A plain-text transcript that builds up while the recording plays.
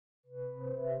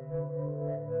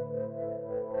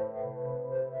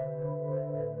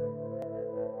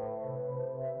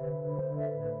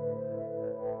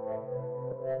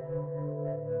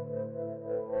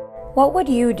What would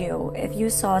you do if you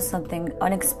saw something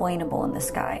unexplainable in the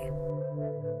sky?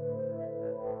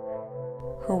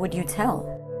 Who would you tell?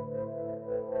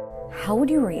 How would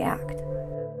you react?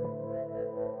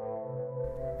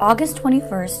 August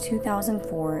 21st,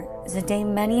 2004 is a day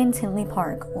many in Tinley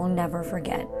Park will never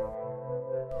forget.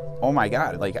 Oh my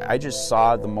God, like I just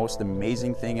saw the most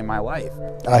amazing thing in my life.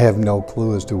 I have no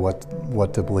clue as to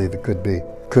what to believe it could be.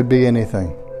 Could be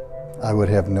anything. I would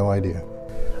have no idea.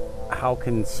 How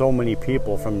can so many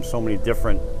people from so many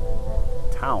different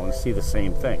towns see the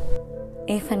same thing?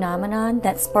 A phenomenon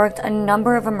that sparked a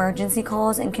number of emergency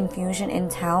calls and confusion in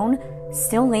town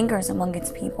still lingers among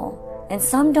its people, and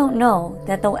some don't know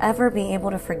that they'll ever be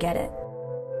able to forget it.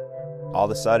 All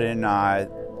of a sudden,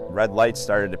 red lights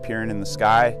started appearing in the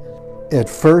sky. At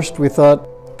first we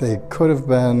thought they could have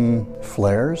been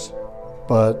flares,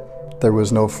 but there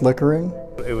was no flickering.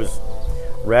 It was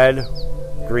red,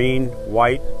 green,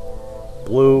 white,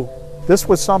 blue. This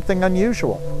was something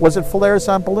unusual. Was it flares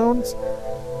on balloons?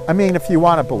 I mean, if you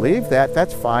want to believe that,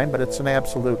 that's fine, but it's an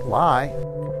absolute lie.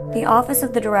 The Office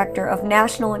of the Director of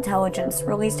National Intelligence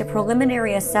released a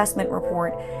preliminary assessment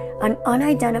report on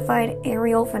unidentified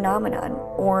aerial phenomenon,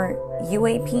 or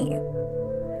UAP.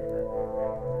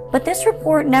 But this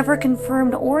report never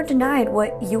confirmed or denied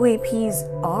what UAPs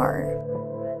are.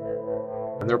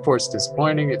 The report's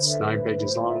disappointing. It's 9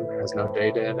 pages long, has no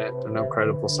data in it, and no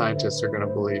credible scientists are going to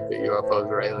believe that UFOs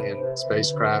are alien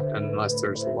spacecraft unless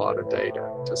there's a lot of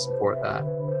data to support that.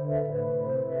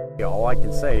 All I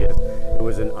can say is it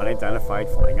was an unidentified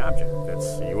flying object.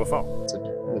 It's a UFO. It's a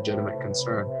legitimate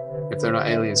concern. If they're not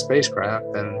alien spacecraft,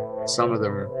 then some of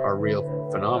them are real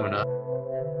phenomena.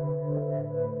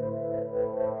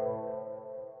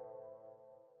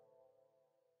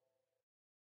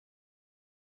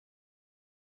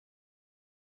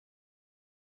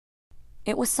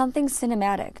 It was something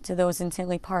cinematic to those in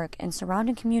Tinley Park and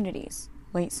surrounding communities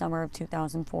late summer of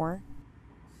 2004.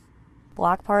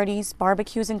 Block parties,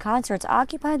 barbecues, and concerts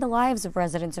occupied the lives of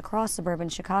residents across suburban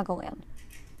Chicagoland.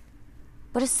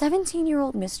 But a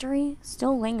 17-year-old mystery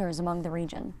still lingers among the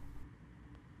region.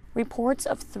 Reports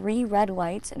of 3 red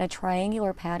lights in a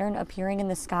triangular pattern appearing in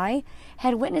the sky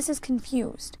had witnesses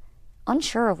confused,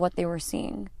 unsure of what they were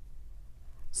seeing.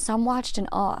 Some watched in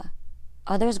awe,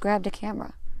 others grabbed a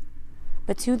camera.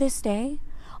 But to this day,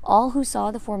 all who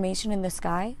saw the formation in the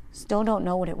sky still don't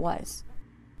know what it was.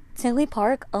 Tinley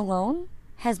Park alone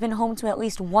has been home to at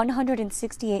least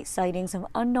 168 sightings of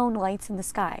unknown lights in the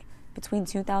sky between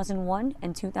 2001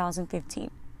 and 2015.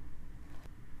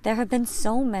 There have been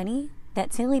so many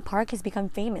that Tinley Park has become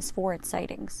famous for its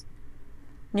sightings.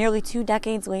 Nearly 2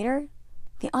 decades later,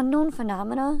 the unknown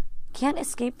phenomena can't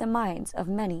escape the minds of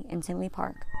many in Tinley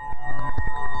Park.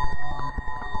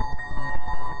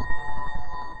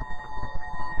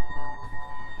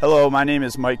 Hello, my name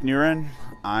is Mike Newren.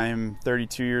 I'm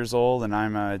 32 years old and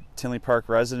I'm a Tinley Park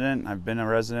resident. I've been a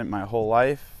resident my whole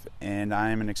life and I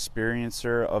am an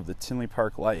experiencer of the Tinley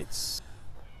Park Lights.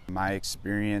 My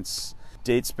experience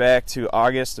dates back to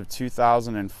August of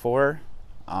 2004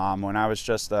 when I was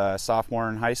just a sophomore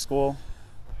in high school.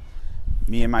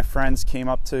 Me and my friends came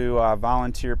up to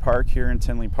Volunteer Park here in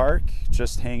Tinley Park,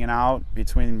 just hanging out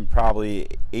between probably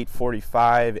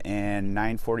 8:45 and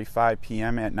 9:45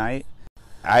 p.m. at night.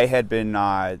 I had been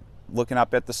looking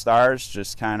up at the stars,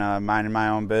 just kind of minding my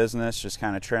own business, just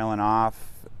kind of trailing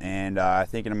off, and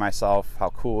thinking to myself how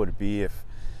cool would it be if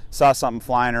I saw something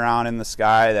flying around in the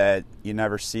sky that you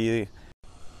never see.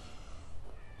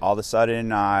 All of a sudden,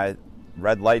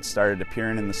 red lights started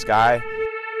appearing in the sky.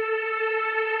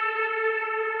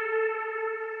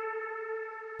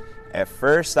 At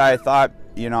first, I thought,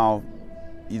 you know,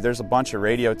 there's a bunch of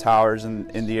radio towers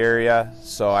in the area,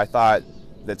 so I thought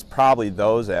that's probably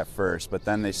those at first, but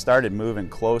then they started moving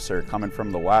closer, coming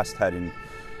from the west, heading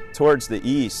towards the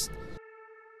east.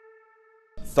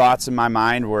 Thoughts in my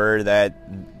mind were that,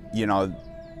 you know,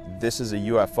 this is a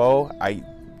UFO. I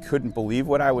couldn't believe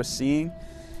what I was seeing.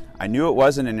 I knew it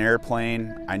wasn't an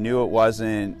airplane. I knew it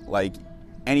wasn't like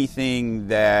anything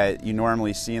that you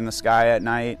normally see in the sky at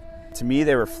night. To me,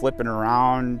 they were flipping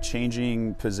around,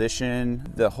 changing position.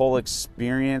 The whole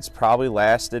experience probably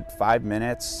lasted 5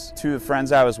 minutes. 2 of the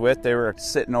friends I was with, they were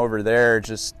sitting over there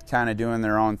just kind of doing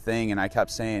their own thing, and I kept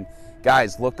saying,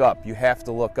 guys, look up. You have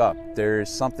to look up. There's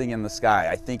something in the sky.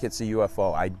 I think it's a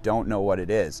UFO. I don't know what it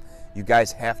is. You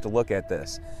guys have to look at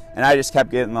this. And I just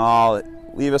kept getting all,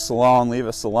 leave us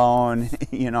alone,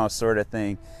 you know, sort of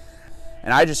thing.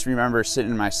 And I just remember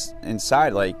sitting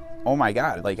inside like, oh my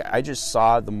God, like I just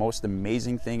saw the most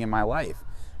amazing thing in my life.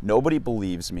 Nobody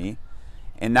believes me.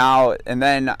 And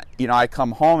then, you know, I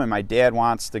come home and my dad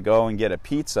wants to go and get a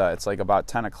pizza. It's like about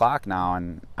 10 o'clock now,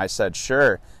 and I said,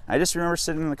 sure. I just remember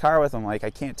sitting in the car with him like, I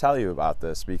can't tell you about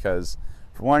this because,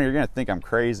 for one, you're going to think I'm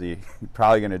crazy. You're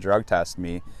probably going to drug test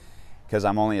me because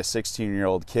I'm only a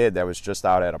 16-year-old kid that was just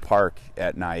out at a park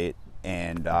at night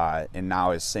and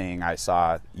now is saying I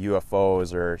saw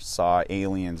UFOs or saw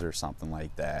aliens or something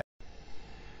like that.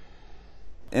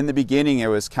 In the beginning, it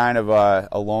was kind of a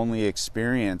lonely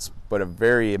experience, but a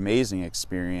very amazing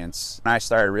experience. And I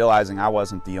started realizing I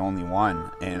wasn't the only one,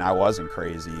 and I wasn't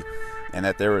crazy, and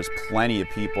that there was plenty of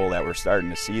people that were starting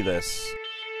to see this.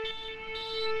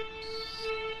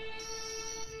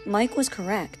 Mike was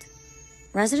correct.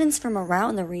 Residents from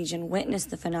around the region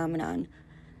witnessed the phenomenon,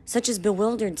 such as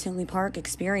bewildered Tinley Park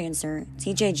experiencer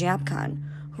TJ Japcon,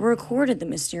 who recorded the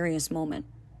mysterious moment.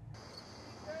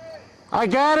 I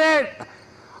got it!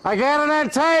 I got it on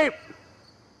tape!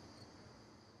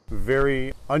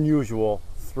 Very unusual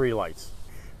 3 lights.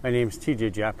 My name's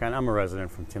TJ Japcon. I'm a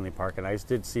resident from Tinley Park, and I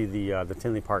did see the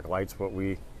Tinley Park Lights, but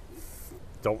we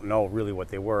don't know really what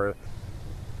they were.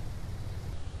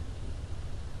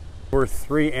 There were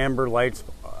 3 amber lights.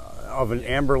 Of an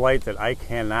amber light that I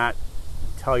cannot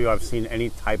tell you I've seen any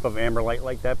type of amber light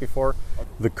like that before.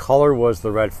 The color was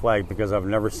the red flag because I've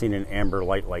never seen an amber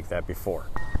light like that before.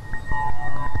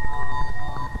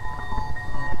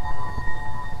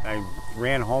 I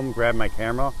ran home, grabbed my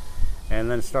camera,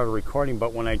 and then started recording,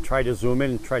 but when I tried to zoom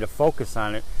in and try to focus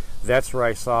on it, that's where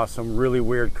I saw some really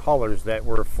weird colors that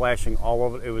were flashing all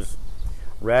over. It was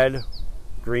red,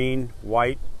 green,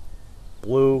 white,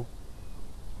 blue,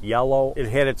 yellow. It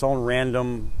had its own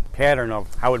random pattern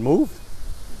of how it moved.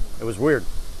 It was weird.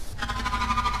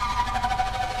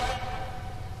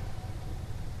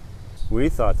 We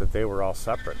thought that they were all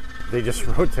separate. They just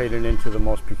rotated into the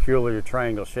most peculiar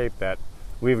triangle shape that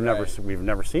we've never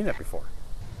seen it before.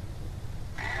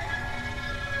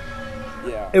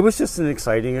 Yeah. It was just an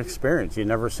exciting experience. You'd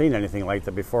never seen anything like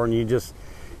that before, and you just,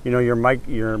 you know, your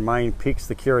mind piques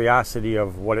the curiosity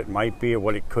of what it might be, or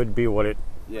what it could be,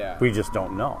 we just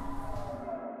don't know.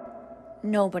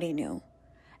 Nobody knew.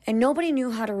 And nobody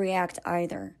knew how to react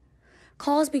either.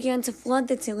 Calls began to flood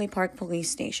the Tinley Park police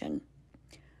station.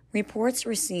 Reports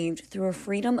received through a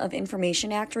Freedom of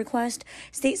Information Act request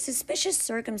state suspicious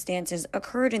circumstances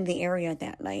occurred in the area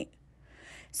that night.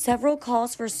 Several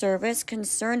calls for service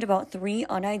concerned about 3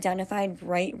 unidentified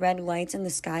bright red lights in the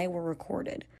sky were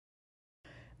recorded.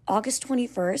 August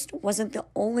 21st wasn't the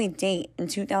only date in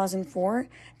 2004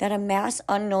 that a mass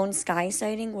unknown sky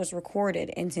sighting was recorded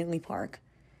in Tinley Park.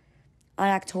 On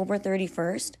October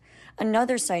 31st,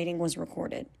 another sighting was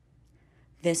recorded.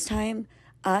 This time,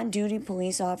 on-duty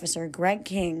police officer Greg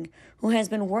King, who has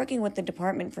been working with the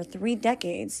department for 3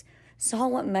 decades, saw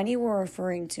what many were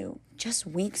referring to just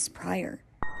weeks prior.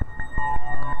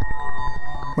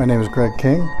 My name is Greg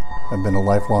King. I've been a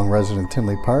lifelong resident of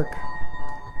Tinley Park.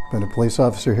 Been a police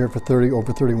officer here for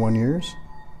over 31 years.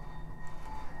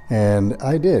 And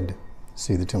I did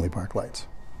see the Tinley Park Lights.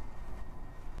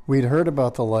 We'd heard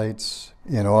about the lights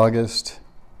in August.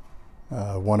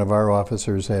 One of our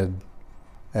officers had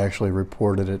actually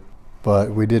reported it,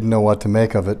 but we didn't know what to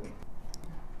make of it.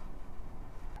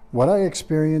 What I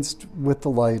experienced with the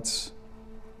lights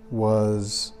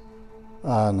was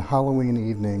on Halloween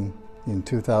evening in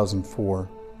 2004.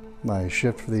 My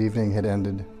shift for the evening had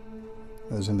ended.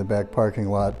 I was in the back parking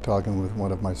lot talking with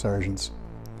one of my sergeants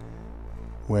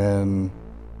when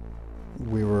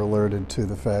we were alerted to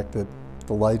the fact that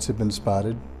the lights had been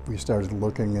spotted. We started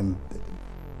looking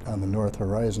on the north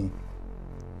horizon,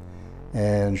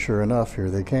 and sure enough, here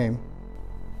they came.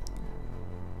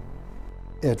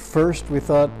 At first, we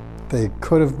thought they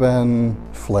could have been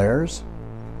flares,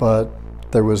 but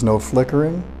there was no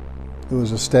flickering. It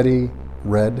was a steady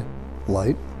red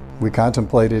light. We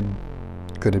contemplated,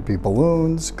 could it be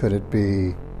balloons? Could it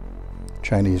be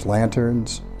Chinese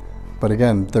lanterns? But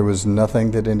again, there was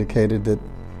nothing that indicated that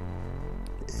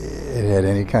it had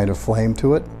any kind of flame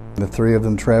to it. The 3 of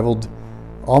them traveled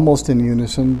almost in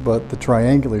unison, but the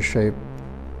triangular shape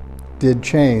did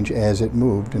change as it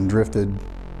moved and drifted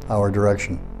our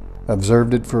direction.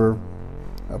 Observed it for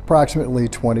approximately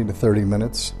 20 to 30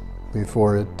 minutes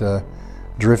before it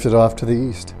drifted off to the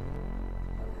east.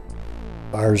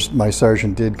 My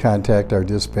sergeant did contact our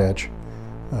dispatch.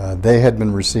 They had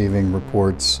been receiving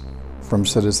reports from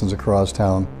citizens across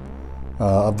town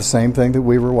of the same thing that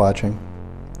we were watching.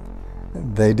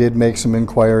 They did make some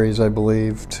inquiries, I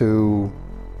believe, to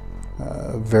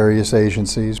various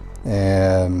agencies,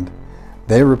 and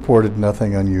they reported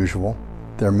nothing unusual.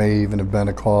 There may even have been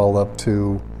a call up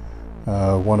to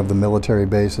one of the military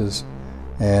bases,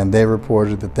 and they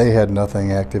reported that they had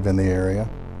nothing active in the area.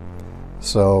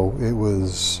 So it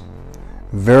was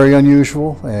very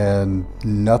unusual and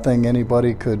nothing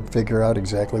anybody could figure out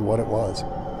exactly what it was.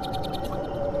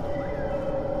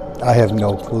 I have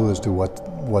no clue as to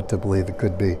what to believe it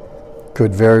could be.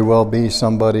 Could very well be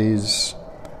somebody's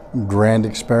grand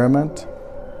experiment.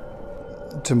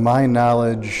 To my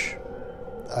knowledge,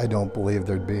 I don't believe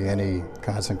there'd be any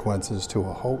consequences to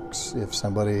a hoax if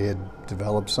somebody had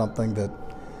developed something that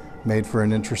made for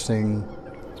an interesting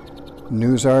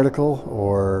news article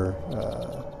or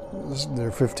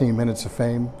their 15 minutes of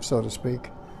fame, so to speak.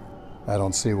 I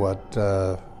don't see what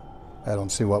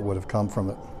would have come from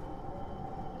it.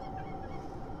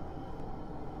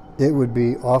 It would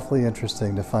be awfully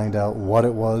interesting to find out what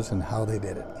it was and how they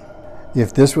did it.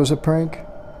 If this was a prank,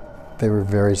 they were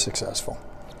very successful.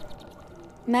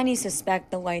 Many suspect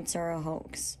the lights are a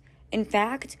hoax. In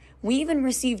fact, we even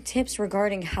received tips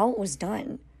regarding how it was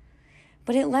done.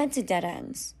 But it led to dead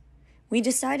ends. We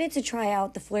decided to try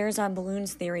out the flares on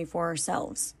balloons theory for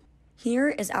ourselves. Here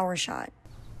is our shot.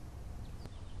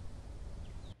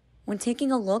 When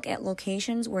taking a look at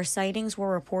locations where sightings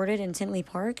were reported in Tinley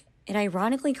Park, it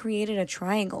ironically created a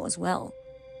triangle as well.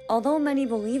 Although many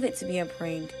believe it to be a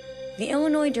prank, the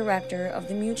Illinois director of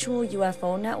the Mutual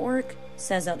UFO Network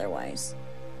says otherwise.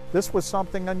 This was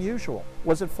something unusual.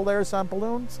 Was it flares on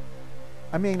balloons?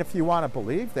 I mean, if you want to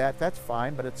believe that, that's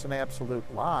fine, but it's an absolute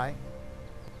lie.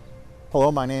 Hello,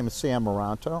 my name is Sam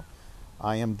Moranto.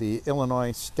 I am the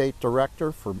Illinois State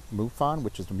Director for MUFON,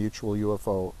 which is the Mutual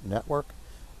UFO Network.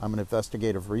 I'm an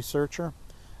investigative researcher.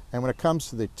 And when it comes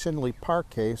to the Tinley Park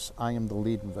case, I am the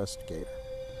lead investigator.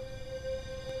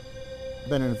 I've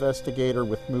been an investigator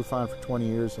with MUFON for 20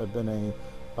 years. I've been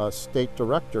a state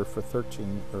director for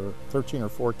 13 or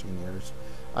 14 years.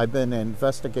 I've been an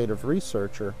investigative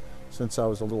researcher since I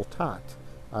was a little tot.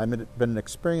 I've been an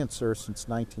experiencer since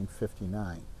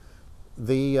 1959.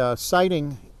 The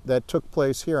sighting that took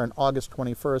place here on August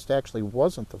 21st actually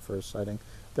wasn't the first sighting.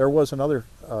 There was another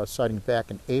sighting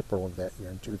back in April of that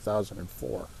year, in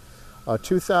 2004.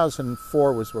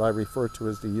 2004 was what I refer to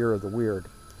as the year of the weird.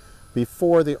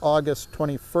 Before the August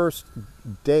 21st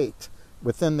date,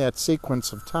 within that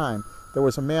sequence of time, there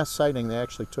was a mass sighting that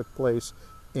actually took place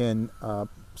in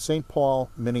St. Paul,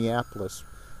 Minneapolis,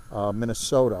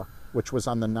 Minnesota, which was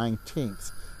on the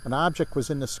 19th. An object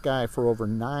was in the sky for over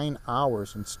 9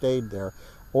 hours and stayed there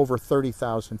over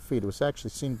 30,000 feet. It was actually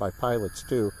seen by pilots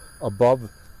too, above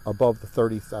the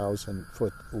 30,000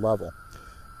 foot level.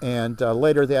 And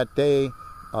later that day,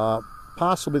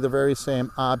 possibly the very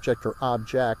same object or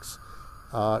objects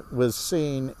was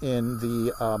seen in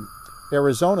the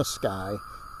Arizona sky,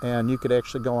 and you could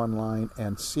actually go online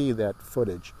and see that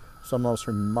footage. Some of the most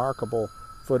remarkable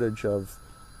footage of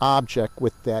object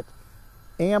with that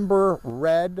amber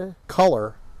red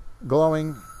color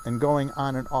glowing and going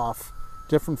on and off,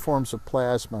 different forms of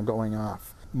plasma going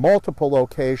off. Multiple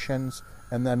locations,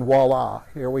 and then voila,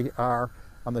 here we are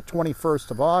on the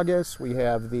 21st of August. We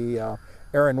have the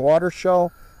Air and Water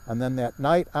Show, and then that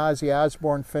night Ozzy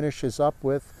Osbourne finishes up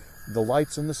with the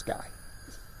lights in the sky.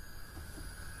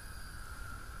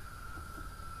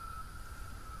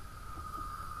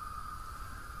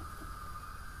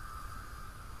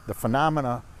 The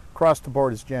phenomena across the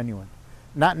board is genuine.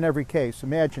 Not in every case.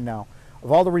 Imagine now,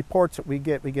 of all the reports that we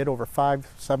get over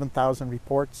 7,000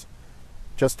 reports,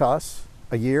 just to us,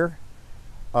 a year.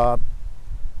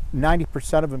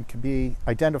 90% of them can be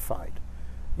identified,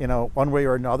 you know, one way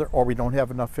or another, or we don't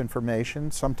have enough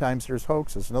information. Sometimes there's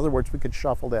hoaxes. In other words, we could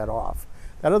shuffle that off.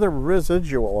 That other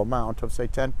residual amount of, say,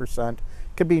 10%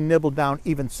 could be nibbled down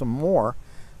even some more.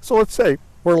 So let's say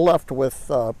we're left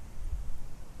with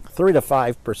 3 to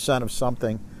 5% of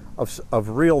something of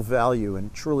real value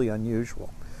and truly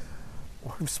unusual.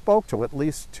 We've spoke to at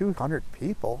least 200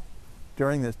 people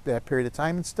during that period of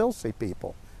time and still see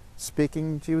people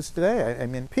speaking to us today. I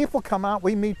mean, people come out,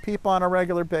 we meet people on a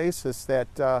regular basis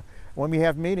that when we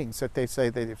have meetings that they say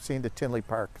they've seen the Tinley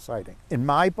Park sighting. In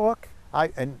my book,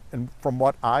 and from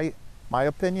what my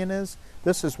opinion is,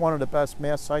 this is one of the best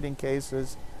mass sighting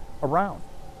cases around.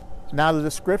 Now the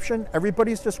description,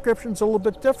 everybody's description is a little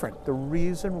bit different. The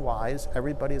reason why is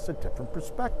everybody has a different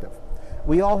perspective.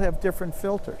 We all have different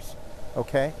filters,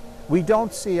 okay? We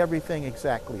don't see everything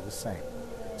exactly the same.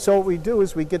 So what we do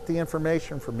is we get the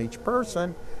information from each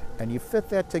person and you fit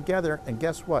that together, and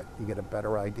guess what? You get a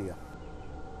better idea.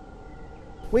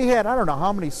 We had, I don't know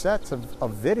how many sets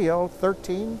of video,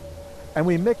 13, and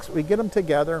we get them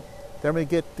together, then we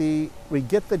get the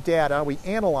data, we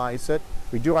analyze it,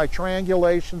 we do our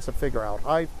triangulations to figure out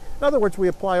height. In other words, we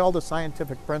apply all the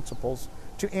scientific principles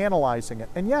to analyzing it.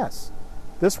 And yes,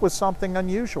 This was something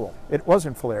unusual. It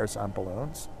wasn't flares on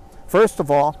balloons. First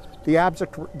of all, the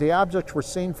objects were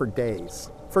seen for days,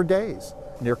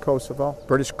 near Kosovo,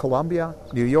 British Columbia,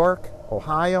 New York,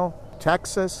 Ohio,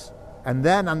 Texas, and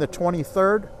then on the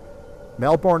 23rd,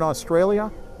 Melbourne,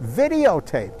 Australia,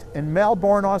 videotaped in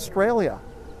Melbourne, Australia.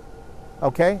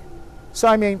 Okay? So,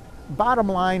 I mean, bottom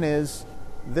line is,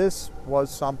 this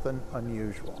was something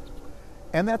unusual.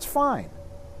 And that's fine.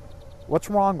 What's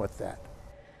wrong with that?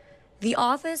 The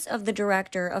Office of the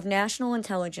Director of National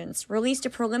Intelligence released a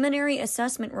preliminary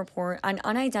assessment report on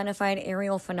unidentified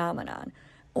aerial phenomenon,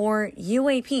 or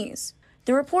UAPs.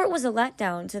 The report was a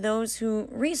letdown to those who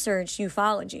researched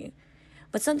ufology,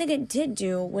 but something it did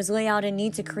do was lay out a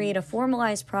need to create a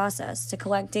formalized process to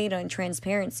collect data and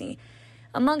transparency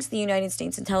amongst the United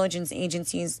States intelligence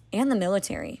agencies and the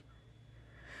military.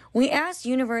 We asked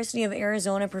University of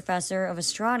Arizona professor of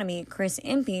astronomy Chris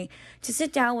Impey to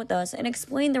sit down with us and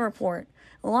explain the report,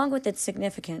 along with its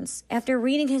significance, after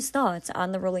reading his thoughts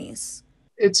on the release.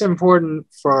 It's important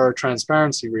for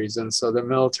transparency reasons. So the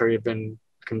military have been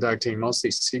conducting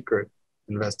mostly secret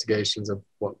investigations of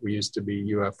what we used to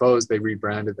be UFOs. They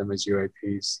rebranded them as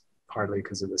UAPs, partly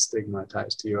because of the stigma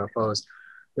attached to UFOs.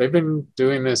 They've been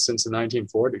doing this since the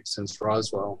 1940s, since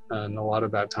Roswell, and a lot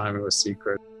of that time it was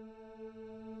secret.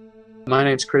 My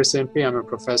name's Chris Impey. I'm a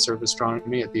professor of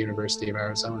astronomy at the University of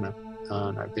Arizona.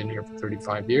 I've been here for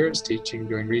 35 years, teaching,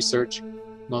 doing research,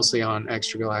 mostly on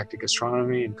extragalactic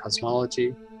astronomy and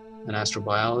cosmology and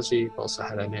astrobiology. I've also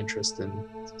had an interest in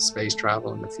space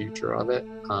travel and the future of it.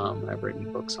 I've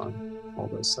written books on all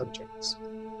those subjects.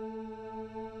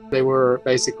 They were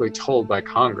basically told by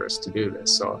Congress to do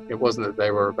this. So it wasn't that they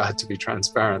were about to be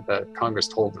transparent, that Congress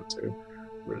told them to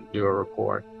do a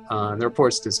report. The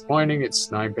report's disappointing.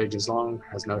 It's 9 pages long,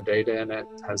 has no data in it,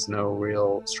 has no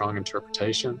real strong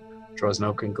interpretation, draws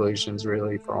no conclusions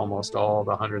really for almost all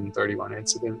the 131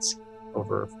 incidents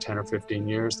over 10 or 15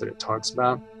 years that it talks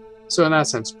about. So in that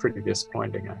sense, pretty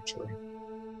disappointing actually.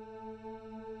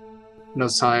 No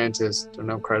scientist or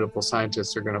no credible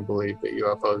scientists are going to believe that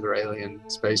UFOs are alien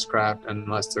spacecraft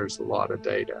unless there's a lot of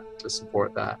data to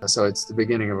support that. So it's the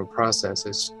beginning of a process.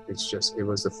 It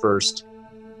was the first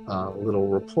little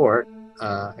report.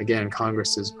 Again,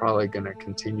 Congress is probably going to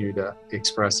continue to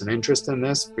express an interest in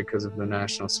this because of the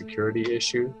national security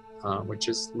issue, which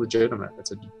is legitimate.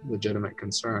 It's a legitimate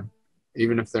concern.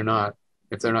 Even if they're not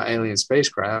alien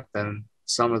spacecraft, then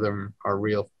some of them are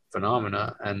real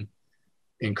phenomena, and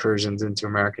incursions into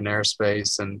American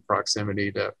airspace and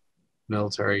proximity to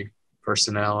military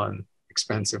personnel and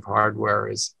expensive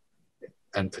hardware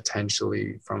and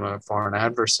potentially from a foreign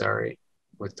adversary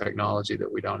with technology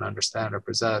that we don't understand or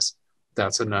possess,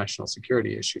 that's a national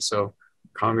security issue. So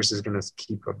Congress is going to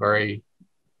keep a very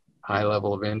high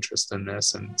level of interest in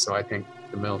this. And so I think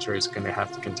the military is going to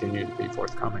have to continue to be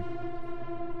forthcoming.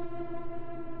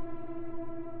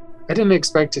 I didn't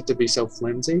expect it to be so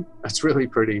flimsy. That's really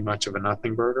pretty much of a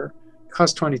nothing burger. It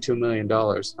cost $22 million,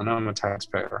 and I'm a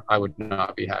taxpayer. I would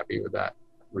not be happy with that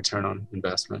return on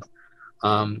investment.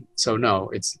 So no,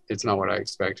 it's not what I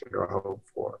expected or hoped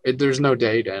for. There's no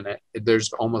data in it.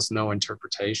 There's almost no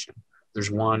interpretation.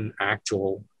 There's one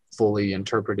actual fully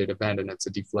interpreted event, and it's a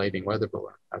deflating weather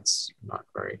balloon. That's not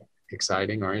very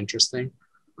exciting or interesting.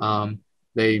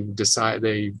 They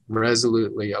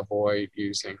resolutely avoid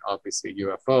using obviously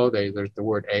UFO. The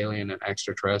word alien and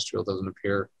extraterrestrial doesn't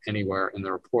appear anywhere in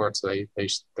the report, so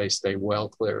they stay well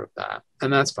clear of that,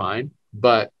 and that's fine.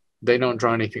 But they don't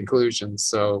draw any conclusions,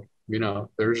 so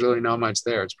there's really not much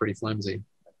there. It's pretty flimsy.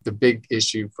 The big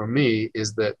issue for me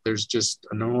is that there's just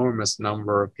an enormous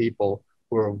number of people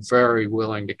who are very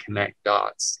willing to connect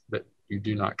dots that you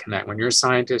do not connect. When you're a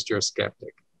scientist, you're a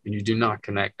skeptic, and you do not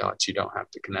connect dots you don't have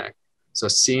to connect. So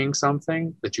seeing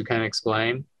something that you can't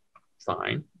explain,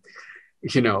 fine.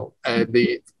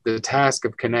 The task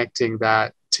of connecting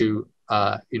that to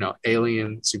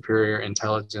alien superior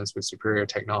intelligence with superior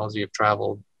technology have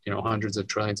traveled hundreds of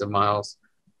trillions of miles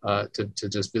to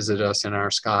just visit us in our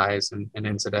skies, and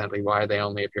incidentally, why are they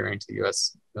only appearing to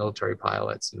U.S. military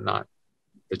pilots and not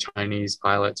the Chinese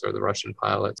pilots or the Russian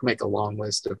pilots? Make a long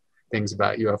list of things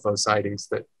about UFO sightings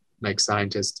that make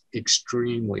scientists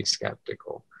extremely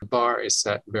skeptical. The bar is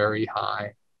set very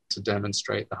high to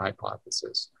demonstrate the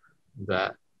hypothesis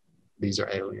that these are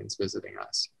aliens visiting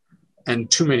us. And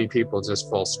too many people just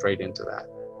fall straight into that.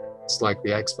 It's like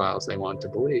the X-Files, they want to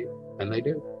believe, and they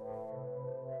do.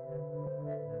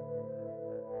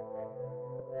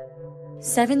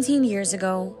 17 years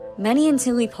ago, many in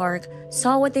Tinley Park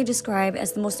saw what they describe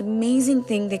as the most amazing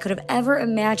thing they could have ever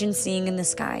imagined seeing in the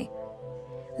sky,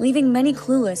 leaving many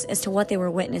clueless as to what they were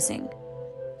witnessing.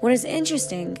 What is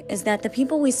interesting is that the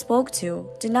people we spoke to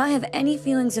did not have any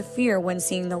feelings of fear when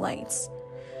seeing the lights.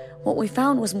 What we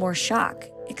found was more shock,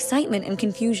 excitement, and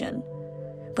confusion.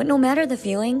 But no matter the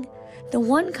feeling, the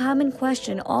one common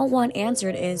question all want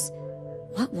answered is,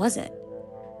 what was it?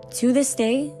 To this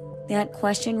day, that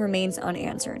question remains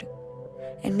unanswered.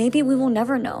 And maybe we will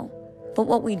never know. But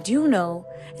what we do know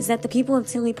is that the people of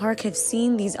Tinley Park have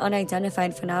seen these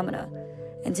unidentified phenomena,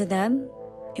 and to them,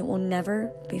 it will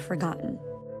never be forgotten.